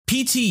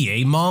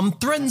PTA mom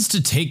threatens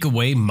to take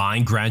away my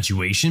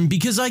graduation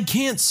because I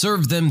can't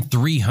serve them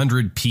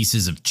 300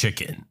 pieces of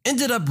chicken.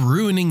 Ended up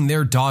ruining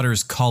their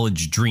daughter's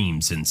college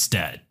dreams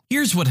instead.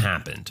 Here's what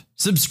happened.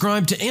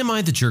 Subscribe to Am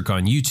I the Jerk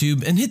on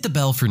YouTube and hit the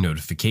bell for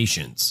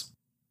notifications.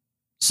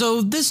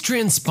 So this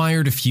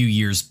transpired a few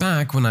years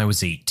back when I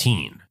was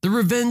 18. The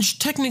revenge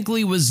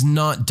technically was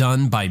not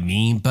done by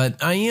me,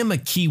 but I am a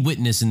key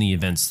witness in the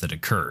events that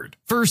occurred.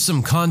 For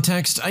some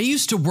context, I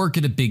used to work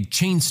at a big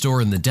chain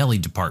store in the deli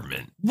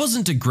department.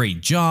 Wasn't a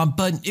great job,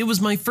 but it was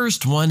my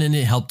first one and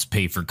it helped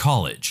pay for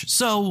college,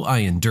 so I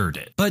endured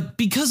it. But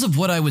because of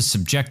what I was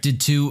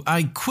subjected to,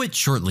 I quit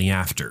shortly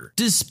after,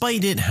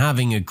 despite it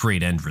having a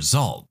great end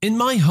result. In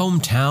my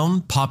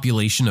hometown,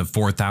 population of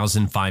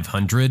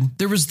 4,500,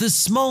 there was this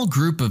small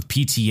group of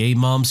PTA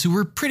moms who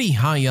were pretty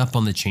high up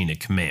on the chain of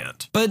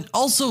command, but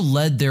also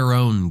led their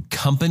own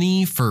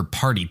company for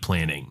party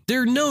planning.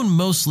 They're known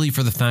mostly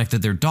for the fact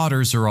that their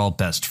daughters are all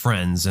best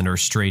friends and are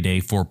straight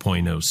A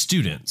 4.0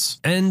 students,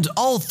 and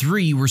all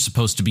three were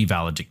supposed to be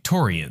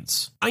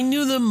valedictorians. I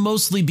knew them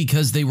mostly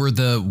because they were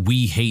the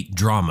we hate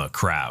drama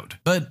crowd,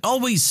 but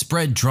always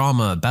spread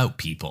drama about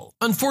people.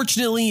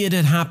 Unfortunately, it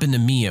had happened to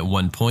me at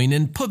one point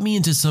and put me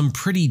into some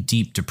pretty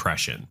deep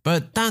depression,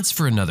 but that's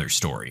for another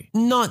story.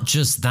 Not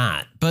just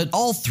that, but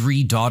all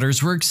three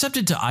daughters were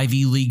accepted to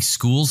Ivy League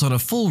schools on a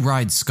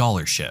full-ride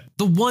scholarship.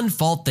 The one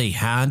fault they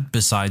had,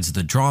 besides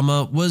the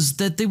drama, was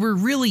that they were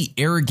really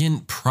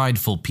arrogant,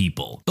 prideful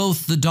people,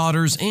 both the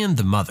daughters and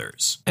the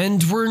mothers,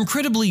 and were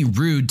incredibly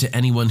rude to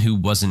anyone who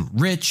wasn't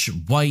rich,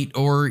 white,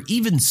 or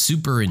even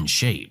super in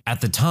shape.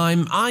 At the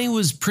time, I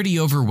was pretty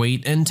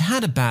overweight and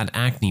had a bad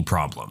acne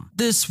problem.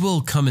 This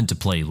will come into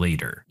play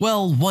later.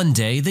 Well, one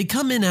day, they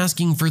come in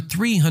asking for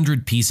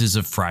 300 pieces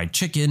of fried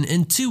chicken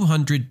and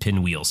 200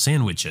 pinwheel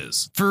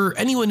sandwiches. For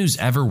anyone who's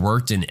ever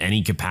worked in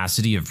any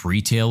capacity of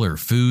retail or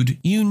food,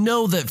 you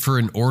know that for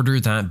an order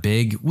that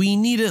big, we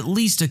need at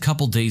least a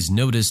couple days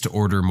notice to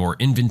order more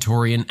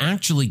inventory and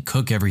actually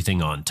cook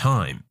everything on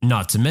time.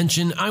 Not to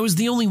mention, I was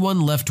the only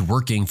one left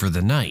working for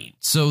the night,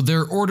 so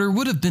their order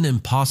would have been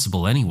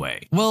impossible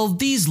anyway. Well,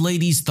 these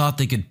ladies thought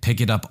they could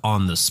pick it up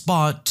on the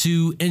spot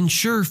to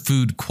ensure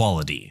food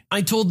quality.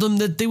 I told them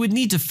that they would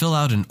need to fill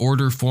out an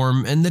order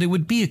form and that it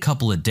would be a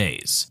couple of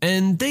days,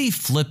 and they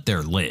flipped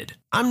their lid.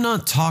 I'm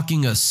not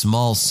talking a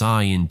small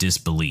sigh in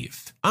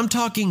disbelief. I'm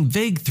talking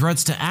vague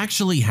threats to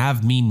actually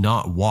have me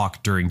not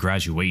walk during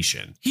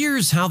graduation.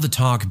 Here's how the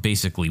talk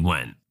basically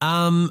went.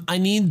 I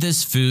need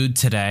this food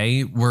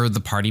today. We're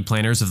the party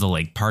planners of the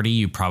lake party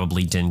you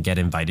probably didn't get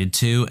invited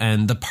to,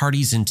 and the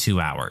party's in 2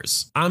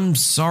 hours. I'm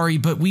sorry,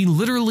 but we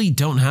literally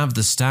don't have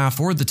the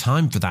staff or the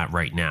time for that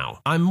right now.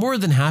 I'm more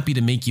than happy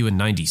to make you a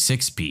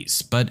 96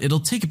 piece, but it'll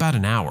take about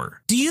an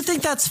hour. Do you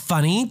think that's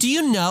funny? Do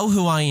you know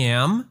who I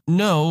am?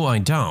 No, I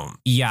don't.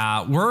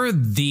 Yeah, we're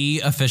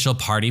the official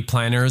party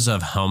planners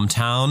of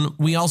hometown.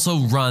 We also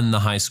run the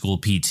high school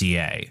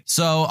PTA.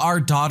 So our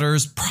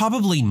daughters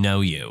probably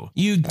know you.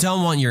 You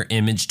don't want your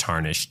image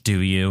tarnished, do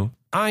you?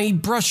 I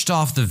brushed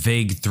off the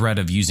vague threat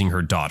of using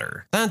her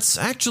daughter. That's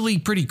actually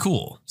pretty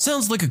cool.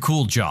 Sounds like a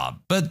cool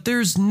job, but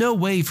there's no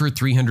way for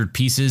 300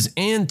 pieces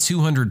and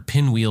 200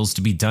 pinwheels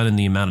to be done in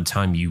the amount of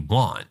time you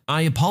want.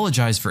 I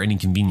apologize for any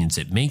inconvenience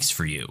it makes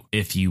for you.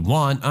 If you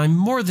want, I'm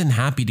more than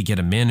happy to get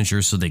a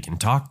manager so they can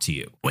talk to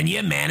you. When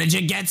your manager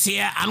gets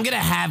here, I'm gonna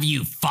have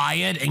you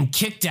fired and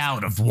kicked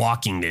out of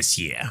walking this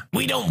year.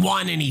 We don't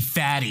want any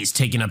fatties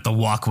taking up the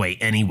walkway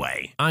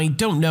anyway. I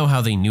don't know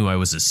how they knew I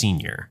was a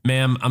senior.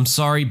 Ma'am, I'm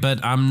sorry,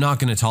 but I'm not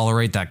going to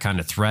tolerate that kind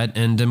of threat,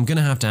 and I'm going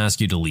to have to ask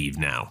you to leave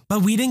now.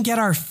 But we didn't get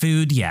our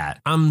food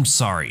yet. I'm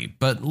sorry,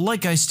 but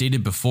like I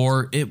stated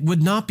before, it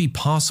would not be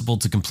possible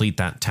to complete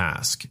that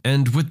task.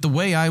 And with the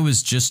way I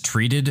was just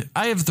treated,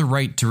 I have the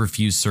right to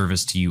refuse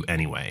service to you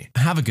anyway.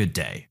 Have a good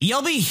day.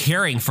 You'll be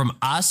hearing from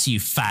us, you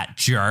fat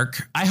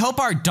jerk. I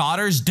hope our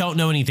daughters don't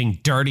know anything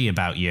dirty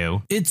about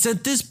you. It's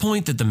at this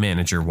point that the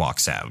manager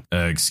walks out.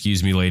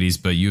 Excuse me, ladies,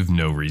 but you have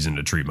no reason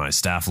to treat my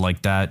staff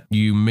like that.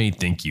 You may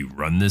think you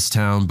run this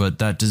town, but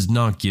that does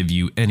not give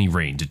you any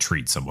rein to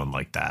treat someone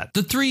like that.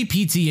 The three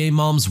PTA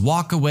moms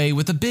walk away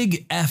with a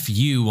big F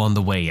you on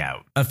the way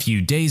out. A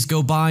few days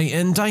go by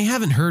and I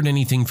haven't heard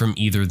anything from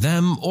either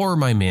them or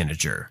my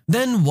manager.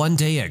 Then one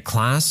day at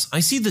class, I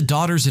see the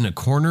daughters in a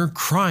corner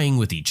crying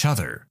with each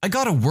other. I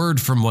got a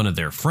word from one of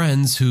their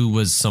friends who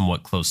was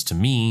somewhat close to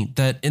me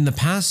that in the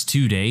past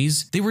 2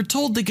 days, they were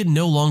told they could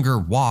no longer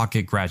walk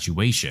at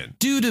graduation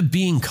due to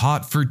being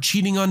caught for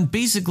cheating on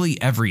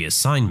basically every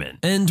assignment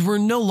and were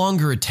no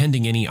longer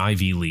attending any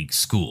Ivy League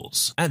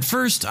schools. At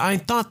first, I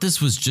thought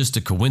this was just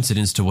a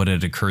coincidence to what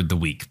had occurred the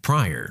week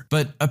prior,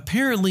 but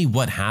apparently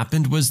what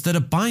happened was that a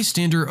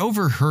bystander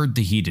overheard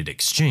the heated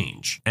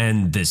exchange,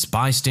 and this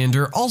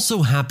bystander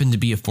also happened to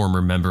be a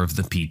former member of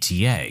the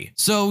PTA,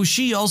 so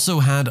she also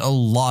had a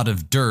lot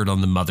of dirt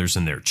on the mothers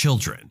and their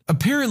children.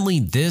 Apparently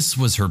this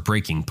was her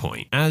breaking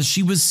point, as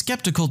she was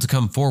skeptical to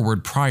come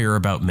forward prior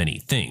about many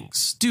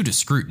things, due to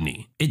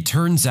scrutiny. It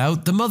turns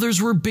out the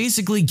mothers were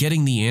basically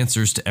getting the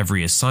answers to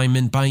every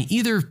assignment by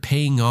either either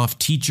paying off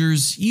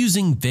teachers,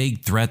 using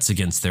vague threats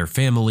against their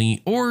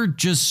family, or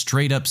just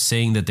straight up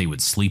saying that they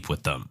would sleep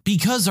with them.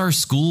 Because our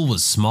school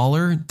was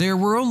smaller, there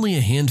were only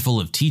a handful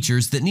of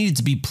teachers that needed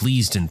to be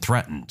pleased and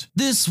threatened.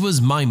 This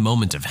was my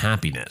moment of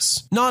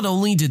happiness. Not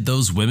only did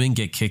those women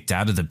get kicked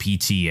out of the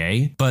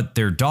PTA, but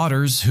their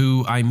daughters,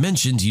 who I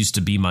mentioned used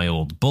to be my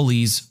old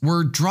bullies,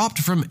 were dropped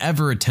from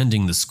ever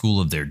attending the school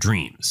of their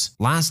dreams.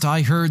 Last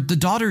I heard, the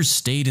daughters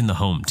stayed in the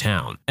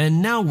hometown,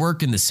 and now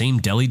work in the same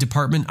deli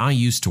department I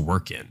used to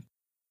work in.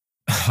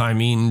 I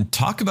mean,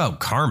 talk about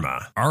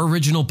karma. Our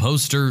original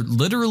poster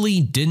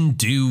literally didn't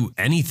do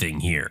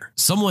anything here.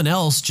 Someone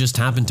else just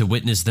happened to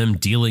witness them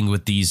dealing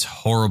with these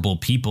horrible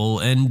people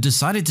and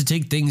decided to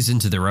take things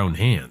into their own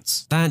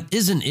hands. That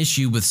is an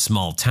issue with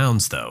small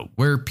towns though,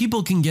 where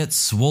people can get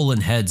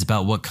swollen heads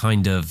about what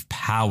kind of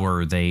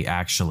power they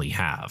actually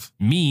have.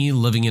 Me,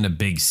 living in a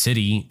big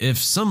city, if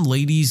some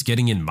lady's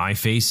getting in my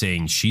face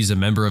saying she's a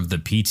member of the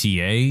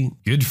PTA,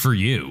 good for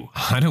you.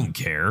 I don't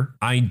care.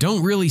 I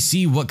don't really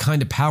see what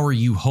kind of power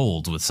you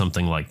hold with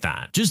something like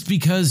that. Just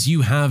because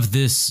you have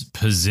this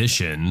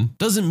position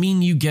doesn't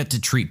mean you get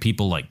to treat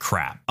people like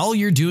crap. All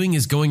you're doing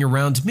is going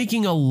around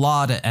making a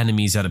lot of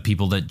enemies out of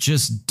people that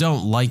just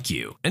don't like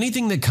you.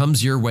 Anything that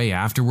comes your way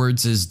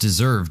afterwards is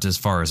deserved as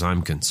far as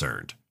I'm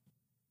concerned.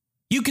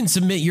 You can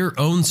submit your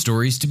own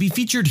stories to be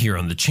featured here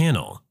on the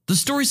channel. The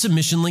story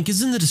submission link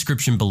is in the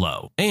description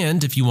below,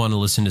 and if you want to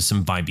listen to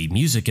some vibey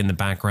music in the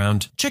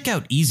background, check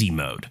out Easy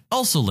Mode,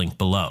 also linked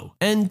below,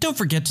 and don't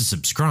forget to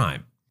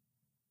subscribe.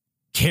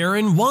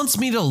 Karen wants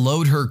me to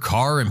load her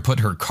car and put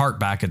her cart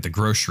back at the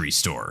grocery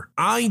store.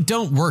 I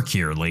don't work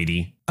here,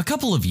 lady. A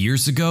couple of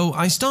years ago,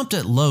 I stopped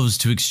at Lowe's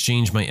to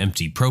exchange my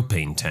empty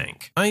propane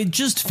tank. I had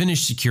just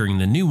finished securing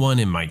the new one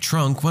in my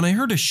trunk when I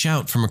heard a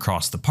shout from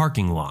across the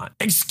parking lot.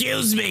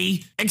 Excuse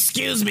me,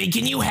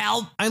 can you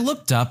help? I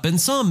looked up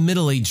and saw a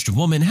middle-aged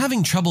woman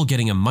having trouble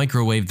getting a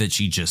microwave that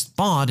she just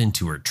bought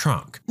into her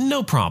trunk.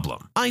 No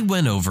problem. I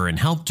went over and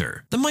helped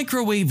her. The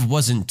microwave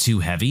wasn't too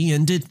heavy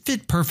and it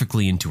fit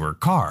perfectly into her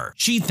car.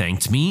 She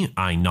thanked me,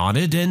 I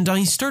nodded, and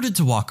I started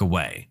to walk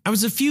away. I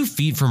was a few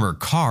feet from her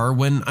car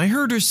when I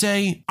heard her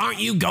say, "Aren't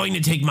you going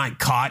to take my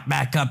cart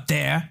back up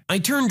there?" I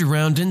turned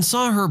around and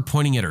saw her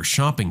pointing at her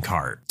shopping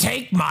cart.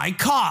 "Take my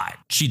cart,"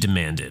 she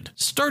demanded,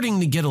 starting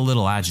to get a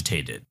little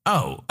agitated.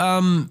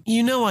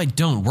 You know I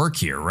don't work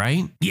here,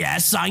 right?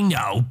 Yes, I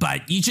know,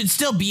 but you should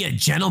still be a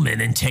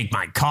gentleman and take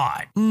my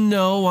cart.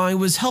 No, I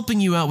was helping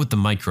you out with the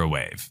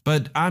microwave,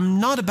 but I'm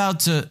not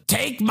about to—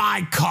 Take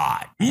my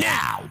cart,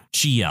 now,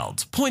 she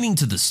yelled, pointing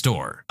to the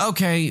store.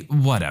 Okay,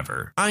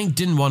 whatever. I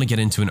didn't want to get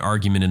into an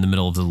argument in the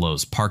middle of the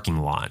Lowe's parking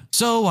lot,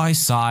 so I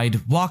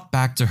sighed, walked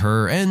back to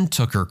her, and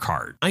took her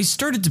cart. I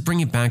started to bring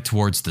it back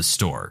towards the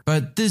store,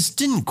 but this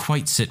didn't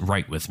quite sit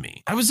right with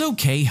me. I was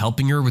okay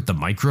helping her with the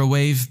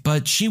microwave,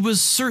 but she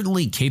was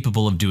certainly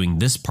capable of doing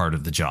this part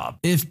of the job.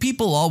 If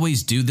people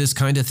always do this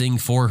kind of thing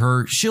for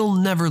her, she'll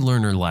never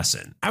learn her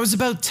lesson. I was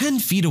about 10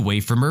 feet away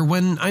from her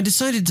when I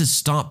decided to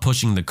stop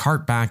pushing the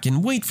cart back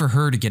and wait for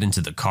her to get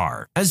into the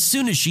car. As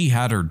soon as she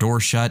had her door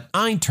shut,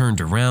 I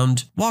turned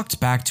around, walked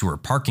back to her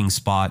parking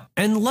spot,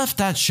 and left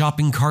that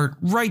shopping cart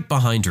right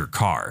behind her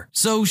car,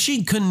 so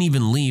she couldn't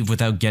even leave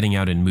without getting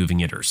out and moving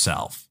it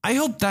herself. I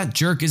hope that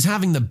jerk is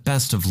having the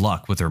best of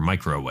luck with her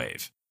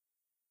microwave.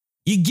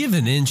 You give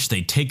an inch,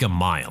 they take a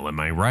mile, am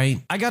I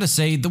right? I gotta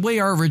say, the way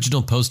our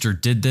original poster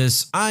did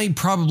this, I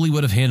probably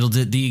would have handled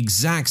it the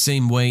exact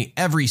same way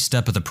every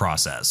step of the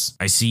process.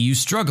 I see you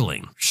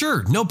struggling.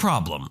 Sure, no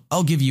problem.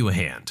 I'll give you a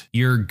hand.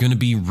 You're gonna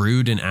be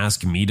rude and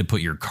ask me to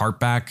put your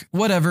cart back?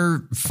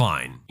 Whatever,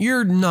 fine.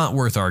 You're not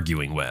worth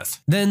arguing with.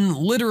 Then,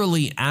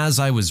 literally as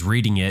I was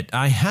reading it,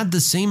 I had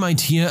the same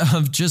idea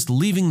of just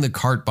leaving the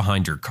cart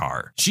behind her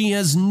car. She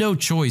has no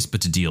choice but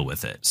to deal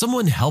with it.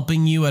 Someone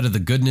helping you out of the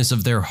goodness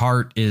of their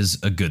heart is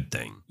a good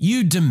thing.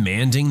 You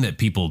demanding that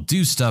people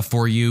do stuff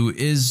for you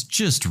is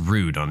just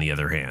rude on the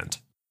other hand.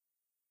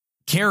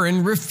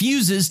 Karen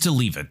refuses to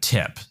leave a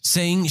tip,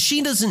 saying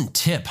she doesn't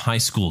tip high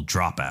school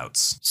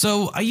dropouts.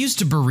 So I used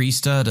to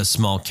barista at a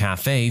small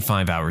cafe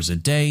 5 hours a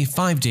day,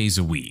 5 days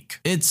a week.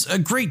 It's a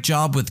great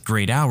job with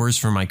great hours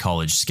for my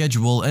college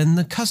schedule, and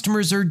the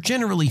customers are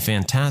generally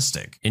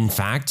fantastic. In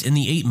fact, in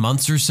the 8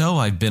 months or so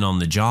I've been on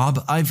the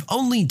job, I've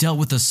only dealt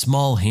with a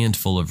small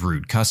handful of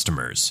rude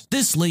customers.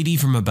 This lady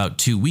from about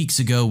 2 weeks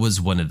ago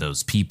was one of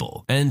those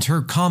people, and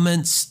her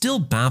comment still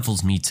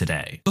baffles me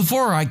today.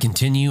 Before I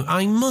continue,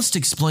 I must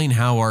explain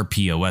how our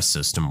POS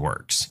system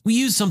works. We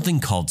use something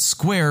called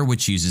Square,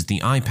 which uses the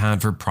iPad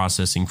for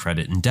processing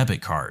credit and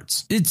debit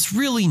cards. It's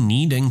really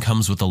neat and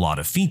comes with a lot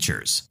of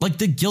features, like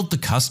the guilt the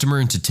customer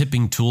into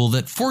tipping tool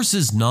that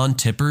forces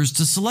non-tippers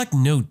to select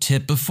no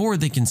tip before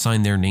they can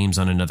sign their names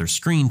on another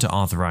screen to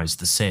authorize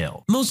the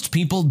sale. Most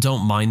people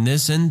don't mind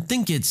this and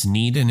think it's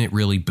neat and it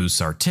really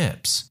boosts our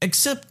tips,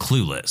 except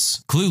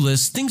Clueless.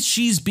 Clueless thinks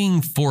she's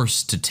being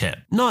forced to tip,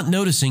 not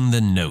noticing the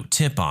no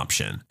tip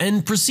option,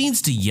 and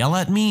proceeds to yell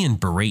at me and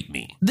berate berate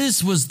me.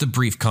 This was the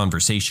brief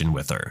conversation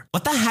with her.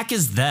 What the heck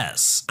is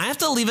this? I have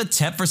to leave a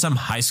tip for some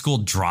high school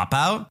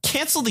dropout?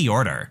 Cancel the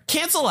order.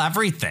 Cancel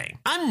everything.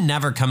 I'm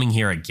never coming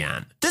here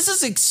again. This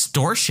is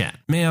extortion.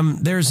 Ma'am,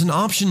 there's an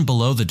option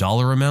below the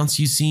dollar amounts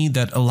you see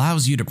that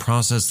allows you to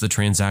process the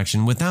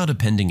transaction without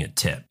appending a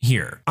tip.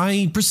 Here,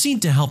 I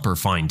proceed to help her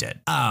find it.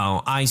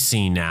 Oh, I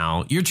see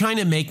now. You're trying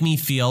to make me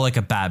feel like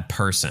a bad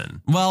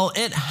person. Well,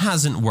 it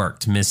hasn't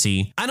worked,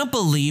 Missy. I don't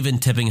believe in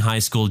tipping high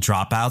school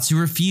dropouts who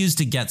refuse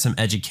to get some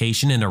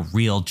education and a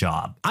real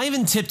job. I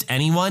haven't tipped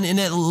anyone in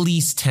at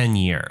least 10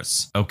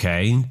 years.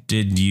 Okay,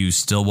 did you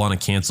still want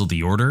to cancel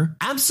the order?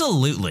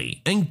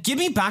 Absolutely, and give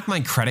me back my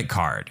credit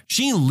card.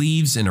 She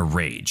leaves in a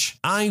rage.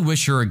 I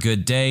wish her a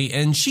good day,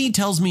 and she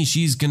tells me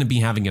she's gonna be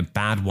having a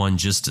bad one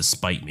just to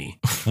spite me.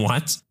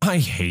 What? I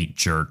hate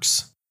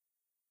jerks.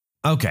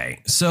 Okay,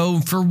 so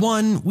for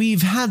one,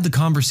 we've had the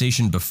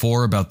conversation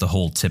before about the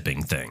whole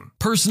tipping thing.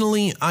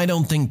 Personally, I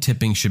don't think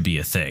tipping should be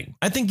a thing.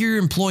 I think your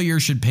employer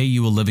should pay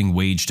you a living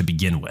wage to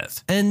begin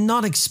with, and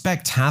not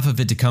expect half of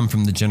it to come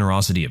from the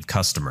generosity of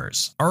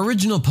customers. Our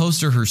original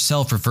poster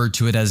herself referred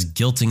to it as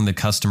guilting the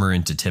customer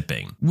into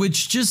tipping,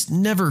 which just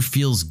never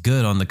feels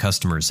good on the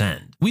customer's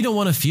end. We don't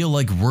want to feel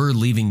like we're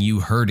leaving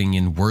you hurting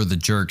and we're the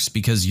jerks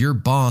because your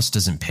boss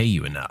doesn't pay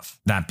you enough.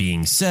 That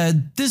being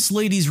said, this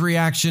lady's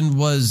reaction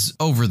was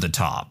over the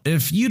top.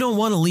 If you don't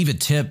want to leave a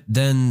tip,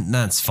 then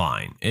that's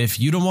fine. If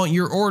you don't want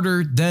your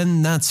order,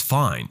 then that's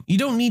fine. You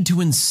don't need to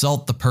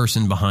insult the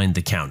person behind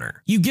the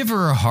counter. You give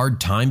her a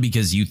hard time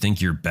because you think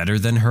you're better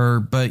than her,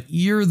 but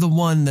you're the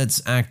one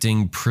that's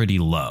acting pretty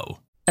low.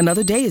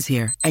 Another day is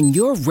here, and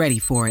you're ready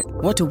for it.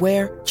 What to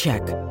wear?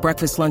 Check.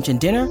 Breakfast, lunch, and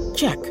dinner?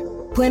 Check.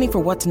 Planning for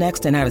what's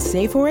next and how to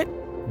save for it?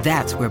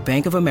 That's where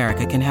Bank of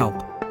America can help.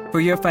 For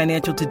your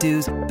financial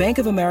to-dos, Bank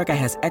of America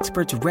has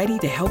experts ready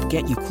to help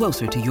get you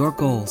closer to your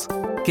goals.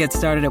 Get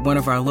started at one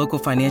of our local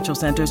financial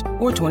centers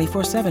or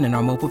 24/7 in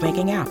our mobile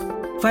banking app.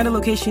 Find a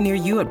location near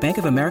you at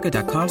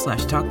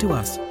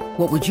bankofamerica.com/talktous.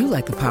 What would you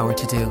like the power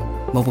to do?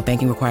 Mobile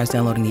banking requires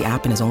downloading the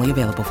app and is only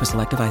available for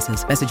select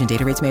devices. Message and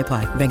data rates may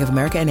apply. Bank of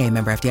America N.A.,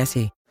 member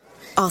FDIC.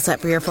 All set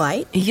for your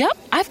flight? Yep,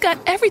 I've got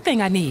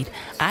everything I need.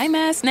 Eye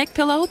mask, neck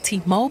pillow,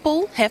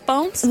 T-Mobile,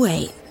 headphones.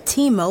 Wait,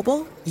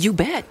 T-Mobile? You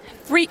bet.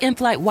 Free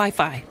in-flight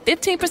Wi-Fi.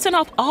 15%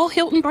 off all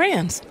Hilton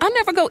brands. I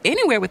never go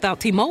anywhere without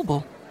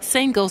T-Mobile.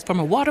 Same goes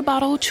from a water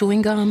bottle,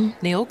 chewing gum,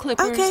 nail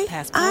clippers, okay,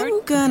 passport.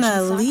 I'm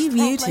gonna leave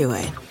you to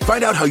it.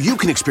 Find out how you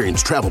can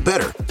experience travel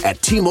better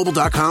at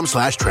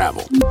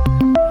T-Mobile.com/travel.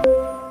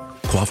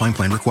 Qualifying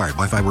plan required.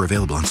 Wi-Fi were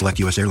available on select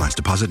U.S. airlines.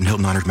 Deposit and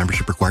Hilton Honors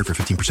membership required for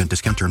 15%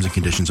 discount. Terms and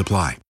conditions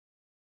apply.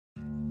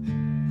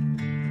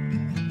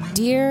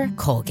 Dear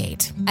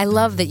Colgate, I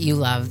love that you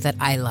love that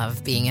I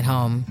love being at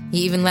home.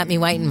 You even let me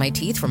whiten my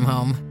teeth from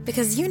home.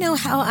 Because you know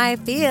how I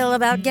feel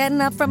about getting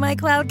up from my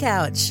cloud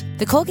couch.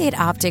 The Colgate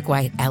Optic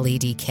White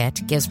LED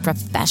Kit gives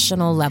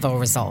professional-level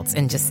results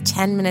in just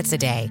 10 minutes a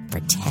day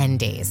for 10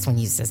 days when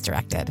used as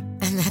directed.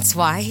 And that's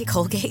why,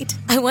 Colgate,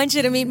 I want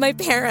you to meet my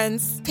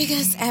parents.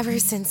 Because ever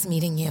since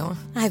meeting you,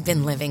 I've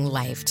been living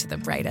life to the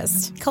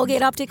brightest.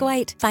 Colgate Optic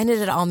White. Find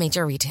it at all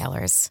major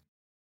retailers.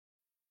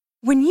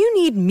 When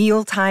you need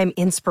mealtime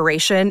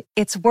inspiration,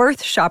 it's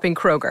worth shopping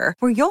Kroger,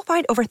 where you'll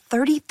find over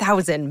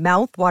 30,000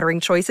 mouth-watering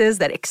choices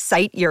that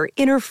excite your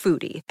inner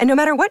foodie. And no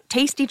matter what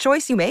tasty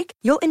choice you make,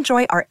 you'll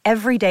enjoy our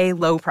everyday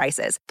low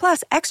prices,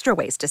 plus extra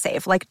ways to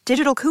save, like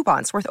digital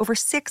coupons worth over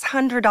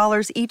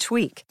 $600 each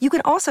week. You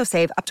can also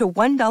save up to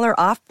 $1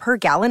 off per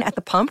gallon at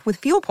the pump with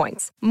fuel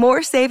points.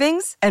 More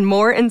savings and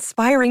more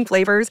inspiring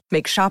flavors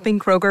make shopping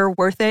Kroger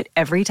worth it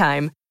every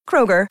time.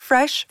 Kroger,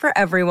 fresh for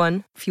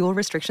everyone. Fuel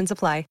restrictions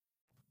apply.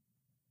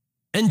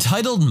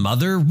 Entitled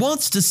mother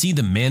wants to see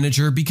the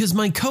manager because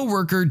my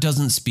coworker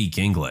doesn't speak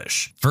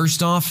English.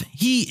 First off,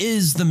 he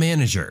is the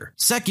manager.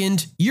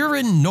 Second, you're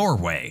in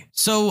Norway.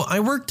 So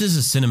I worked as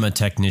a cinema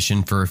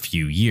technician for a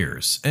few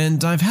years,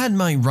 and I've had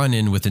my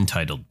run-in with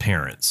entitled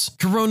parents.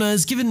 Corona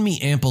has given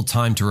me ample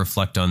time to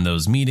reflect on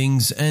those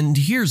meetings, and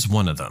here's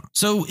one of them.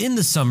 So in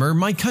the summer,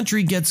 my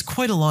country gets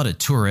quite a lot of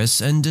tourists,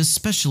 and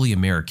especially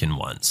American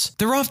ones.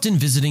 They're often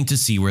visiting to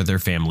see where their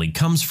family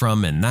comes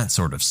from and that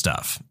sort of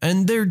stuff,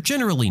 and they're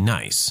generally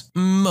nice.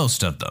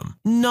 Most of them.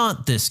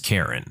 Not this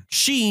Karen.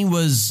 She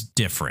was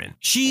different.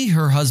 She,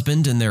 her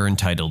husband, and their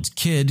entitled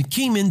kid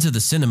came into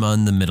the cinema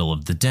in the middle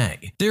of the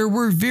day. There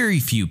were very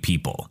few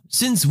people,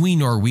 since we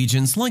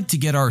Norwegians like to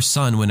get our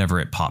sun whenever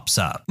it pops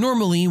up.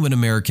 Normally, when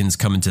Americans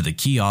come into the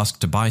kiosk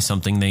to buy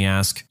something, they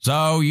ask,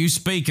 "So, you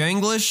speak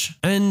English?"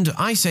 And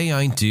I say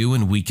I do,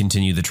 and we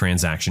continue the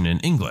transaction in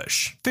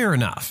English. Fair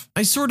enough.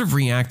 I sort of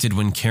reacted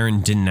when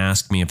Karen didn't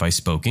ask me if I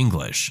spoke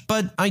English,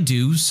 but I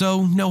do,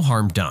 so no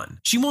harm done.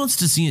 She wants wants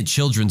to see a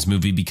children's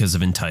movie because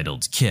of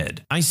entitled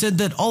kid. I said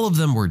that all of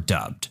them were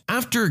dubbed.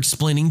 After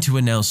explaining to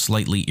a now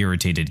slightly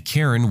irritated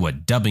Karen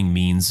what dubbing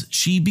means,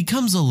 she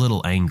becomes a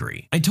little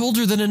angry. I told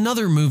her that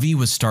another movie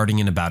was starting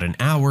in about an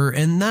hour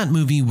and that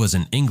movie was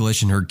in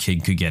English and her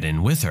kid could get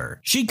in with her.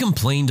 She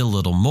complained a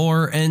little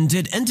more and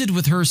it ended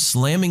with her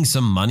slamming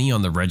some money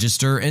on the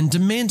register and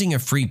demanding a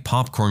free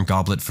popcorn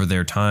goblet for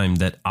their time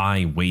that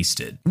I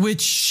wasted,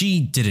 which she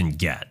didn't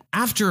get.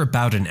 After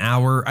about an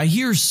hour, I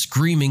hear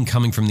screaming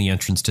coming from the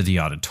entrance to the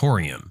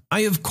auditorium.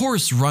 I of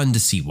course run to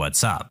see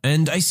what's up,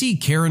 and I see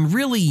Karen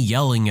really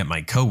yelling at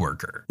my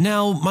coworker.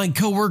 Now, my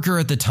coworker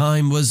at the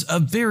time was a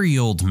very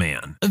old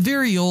man, a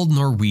very old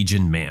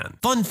Norwegian man.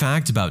 Fun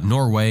fact about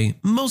Norway,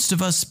 most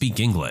of us speak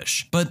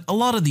English, but a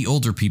lot of the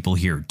older people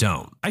here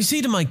don't. I say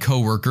to my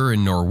coworker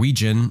in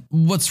Norwegian,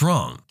 "What's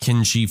wrong?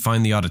 Can she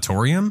find the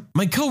auditorium?"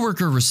 My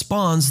coworker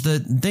responds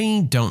that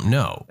they don't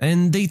know,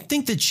 and they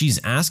think that she's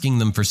asking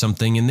them for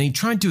something and they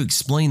tried to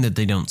explain that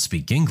they don't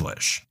speak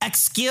English.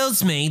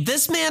 Excuse me,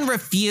 this man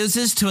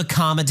refuses to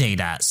accommodate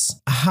us.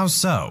 How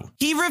so?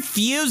 He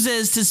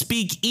refuses to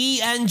speak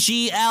English.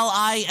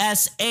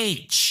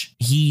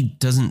 He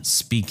doesn't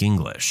speak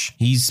English.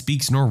 He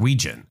speaks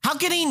Norwegian. How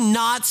can he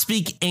not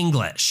speak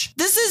English?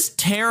 This is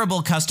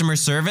terrible customer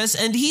service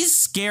and he's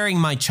scaring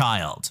my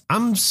child.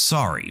 I'm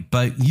sorry,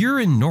 but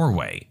you're in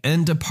Norway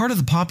and a part of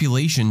the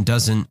population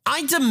doesn't...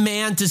 I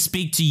demand to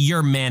speak to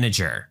your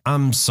manager.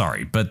 I'm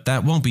sorry, but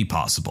that won't be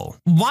possible.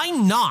 Why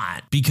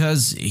not?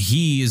 Because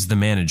he is the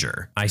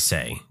manager, I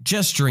say,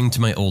 gesturing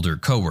to my older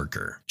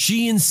coworker.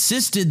 She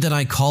insisted that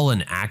I call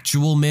an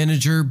actual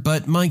manager,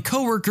 but my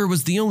coworker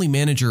was the only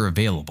manager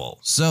available,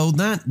 so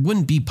that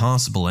wouldn't be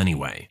possible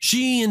anyway.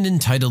 She and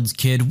entitled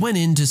kid went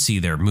in to see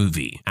their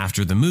movie.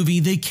 After the movie,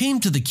 they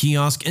came to the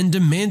kiosk and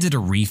demanded a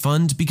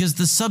refund because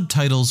the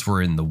subtitles were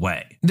in the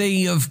way.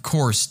 They, of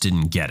course,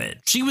 didn't get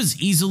it. She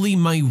was easily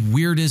my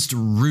weirdest,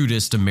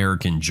 rudest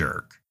American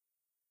jerk.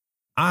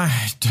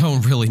 I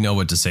don't really know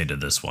what to say to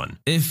this one.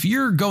 If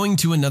you're going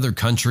to another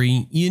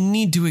country, you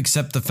need to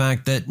accept the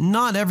fact that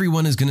not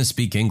everyone is going to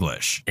speak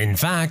English. In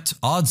fact,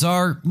 odds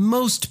are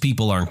most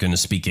people aren't going to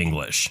speak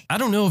English. I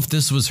don't know if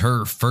this was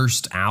her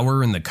first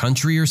hour in the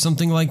country or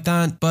something like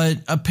that, but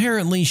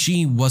apparently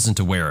she wasn't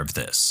aware of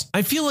this.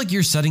 I feel like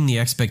you're setting the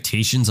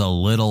expectations a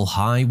little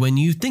high when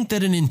you think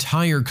that an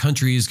entire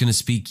country is going to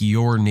speak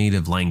your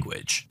native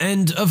language.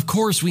 And of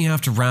course, we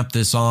have to wrap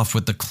this off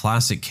with the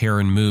classic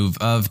Karen move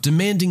of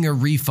demanding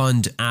a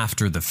refund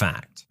after the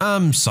fact.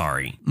 I'm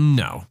sorry,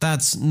 no,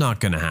 that's not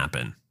gonna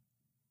happen.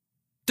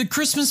 The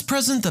Christmas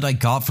present that I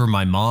got for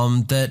my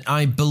mom that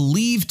I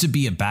believed to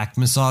be a back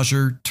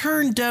massager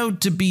turned out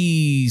to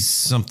be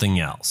something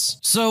else.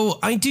 So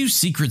I do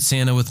Secret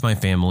Santa with my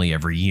family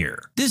every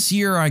year. This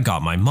year I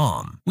got my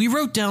mom. We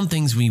wrote down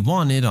things we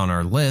wanted on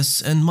our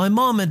lists and my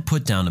mom had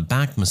put down a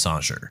back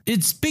massager.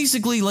 It's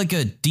basically like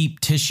a deep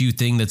tissue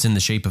thing that's in the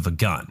shape of a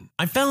gun.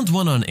 I found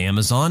one on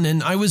Amazon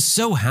and I was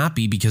so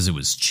happy because it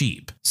was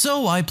cheap.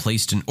 So I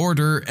placed an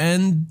order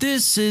and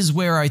this is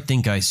where I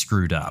think I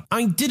screwed up.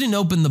 I didn't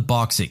open the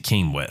box it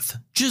came with,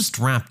 just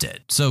wrapped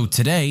it. So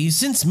today,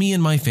 since me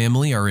and my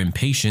family are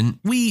impatient,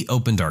 we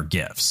opened our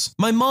gifts.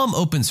 My mom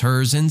opens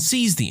hers and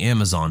sees the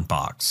Amazon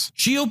box.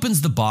 She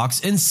opens the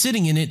box and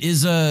sitting in it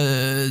is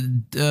a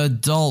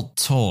adult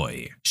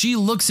toy. She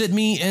looks at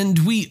me and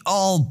we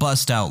all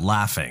bust out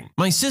laughing.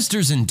 My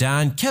sisters and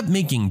dad kept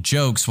making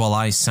jokes while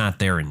I sat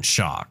there in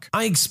shock.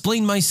 I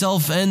explained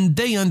myself and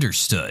they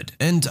understood,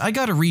 and I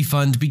got a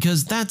refund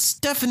because that's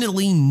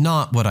definitely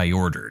not what I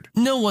ordered.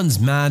 No one's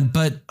mad,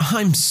 but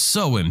I'm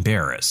so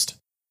embarrassed.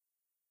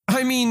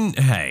 I mean,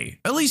 hey,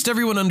 at least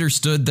everyone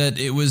understood that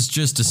it was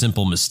just a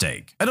simple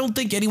mistake. I don't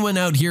think anyone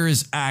out here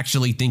is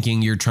actually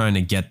thinking you're trying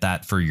to get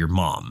that for your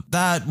mom.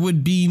 That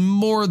would be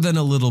more than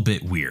a little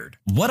bit weird.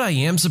 What I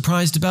am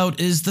surprised about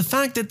is the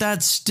fact that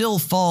that still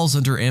falls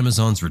under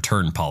Amazon's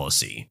return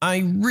policy.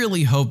 I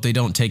really hope they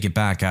don't take it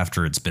back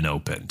after it's been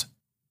opened.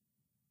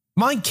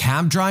 My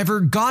cab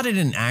driver got in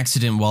an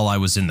accident while I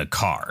was in the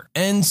car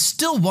and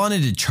still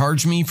wanted to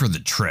charge me for the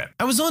trip.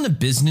 I was on a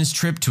business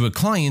trip to a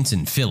client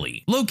in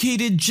Philly,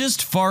 located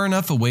just far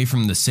enough away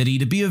from the city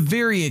to be a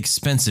very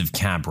expensive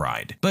cab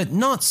ride, but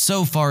not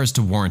so far as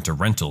to warrant a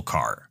rental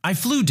car. I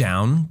flew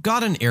down,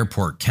 got an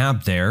airport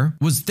cab there,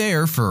 was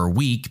there for a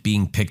week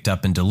being picked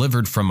up and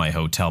delivered from my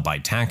hotel by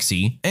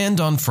taxi,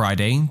 and on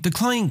Friday, the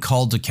client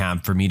called a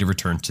cab for me to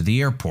return to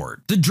the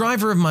airport. The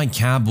driver of my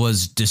cab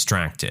was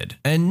distracted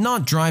and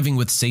not driving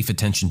with safe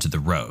attention to the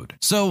road.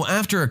 So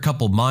after a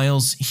couple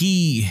miles,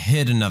 he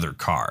hit another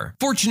car.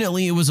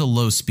 Fortunately, it was a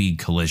low-speed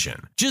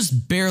collision,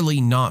 just barely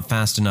not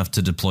fast enough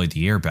to deploy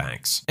the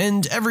airbags,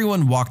 and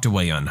everyone walked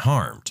away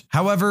unharmed.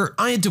 However,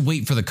 I had to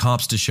wait for the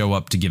cops to show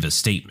up to give a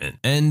statement,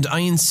 and I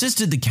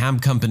insisted the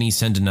cab company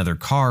send another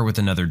car with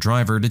another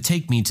driver to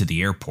take me to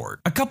the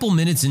airport. A couple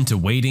minutes into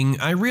waiting,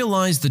 I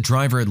realized the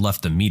driver had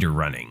left the meter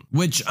running,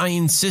 which I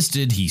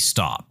insisted he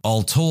stop.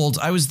 All told,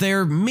 I was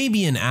there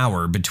maybe an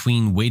hour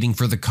between waiting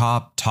for the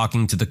cop,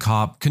 talking to the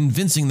cop,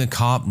 convincing the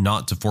cop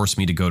not to force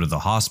me to go to the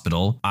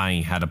hospital.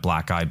 I had a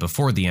black eye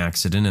before the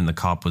accident and the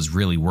cop was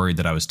really worried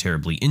that I was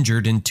terribly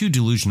injured and too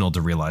delusional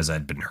to realize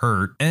I'd been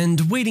hurt,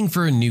 and waiting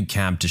for a new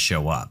cab to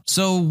show up.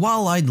 So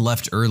while I'd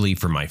left early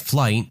for my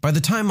flight, by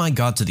the time I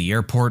got to the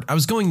airport, I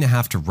was going to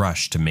have to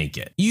rush to make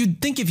it.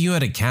 You'd think if you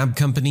had a cab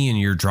company and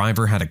your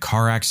driver had a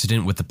car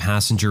accident with the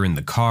passenger in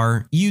the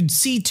car, you'd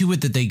see to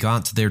it that they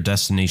got to their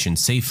destination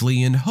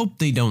safely and hope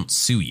they don't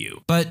sue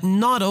you. But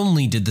not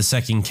only did the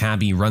second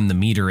cabbie run the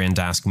meter and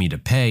ask me to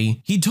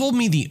pay, he told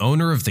me the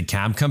owner of the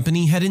cab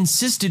company had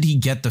insisted he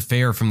get the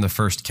fare from the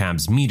first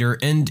cab's meter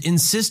and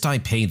insist I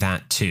pay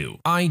that too.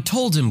 I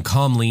told him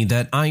calmly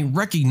that I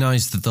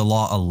recognized that the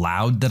law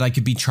allowed that I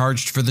could be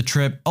charged for the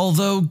trip,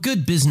 although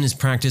good business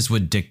practice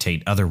would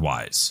dictate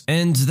otherwise,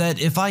 and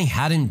that if I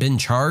hadn't been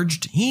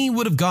charged, he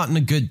would have gotten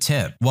a good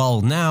tip,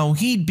 while now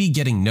he'd be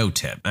getting no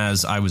tip,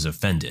 as I was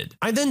offended.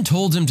 I then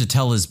told him to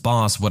tell his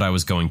boss what I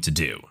was going to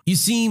do. You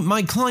see,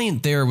 my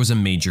client there was a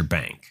major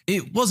bank.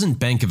 It wasn't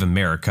Bank of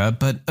America,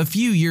 but a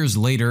few years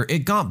later, it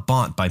got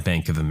bought by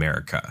Bank of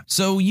America,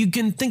 so you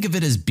can think of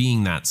it as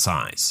being that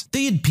size.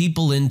 They had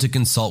people in to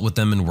consult with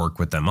them and work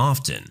with them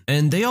often,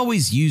 and they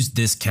always used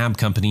this cab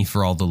company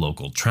for all the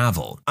local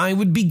travel. I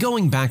would be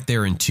going back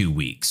there in 2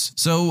 weeks,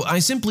 so I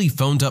simply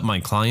phoned up my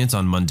client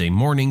on Monday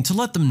morning to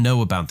let them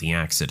know about the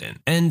accident,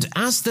 and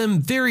asked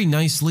them very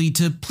nicely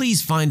to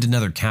please find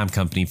another cab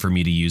company for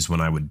me to use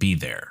when I would be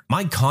there.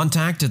 My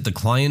contact at the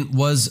client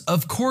was,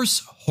 of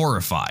course,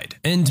 horrified,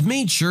 and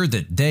made sure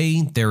that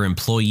they, their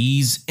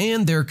employees,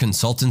 and their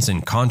consultants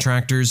and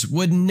contractors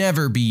would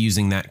never be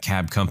using that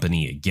cab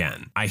company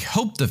again. I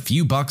hope the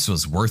few bucks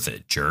was worth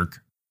it,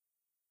 jerk.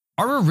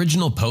 Our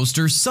original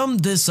poster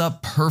summed this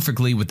up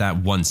perfectly with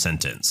that one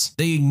sentence.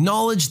 They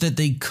acknowledged that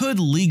they could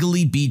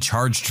legally be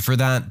charged for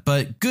that,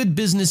 but good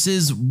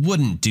businesses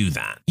wouldn't do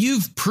that.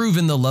 You've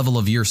proven the level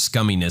of your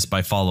scumminess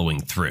by following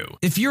through.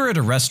 If you're at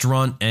a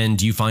restaurant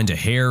and you find a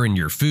hair in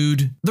your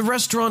food, the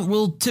restaurant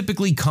will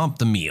typically comp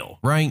the meal,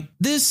 right?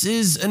 This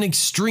is an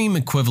extreme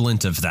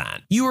equivalent of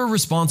that. You are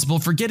responsible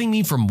for getting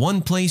me from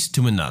one place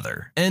to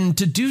another, and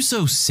to do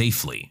so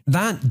safely.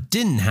 That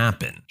didn't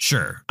happen.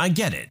 Sure, I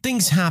get it.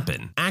 Things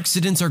happen.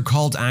 Accidents are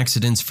called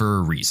accidents for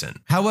a reason.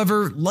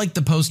 However, like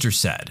the poster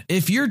said,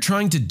 if you're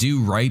trying to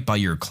do right by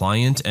your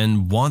client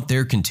and want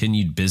their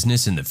continued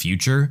business in the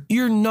future,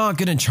 you're not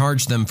going to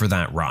charge them for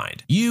that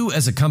ride. You,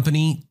 as a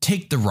company,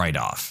 take the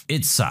write-off.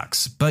 It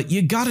sucks, but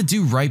you gotta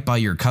do right by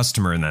your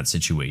customer in that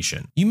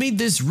situation. You made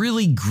this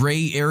really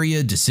gray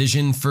area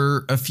decision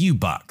for a few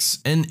bucks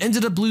and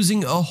ended up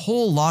losing a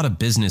whole lot of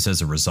business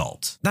as a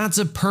result. That's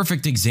a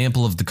perfect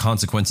example of the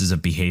consequences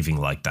of behaving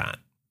like that.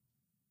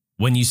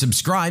 When you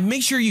subscribe,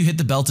 make sure you hit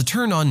the bell to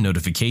turn on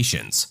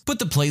notifications. Put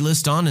the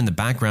playlist on in the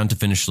background to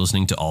finish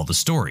listening to all the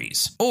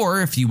stories.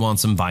 Or if you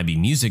want some vibey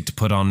music to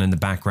put on in the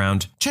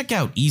background, check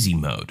out Easy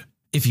Mode.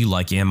 If you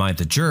like Am I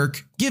the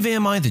Jerk, give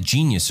Am I the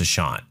Genius a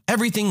shot.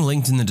 Everything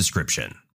linked in the description.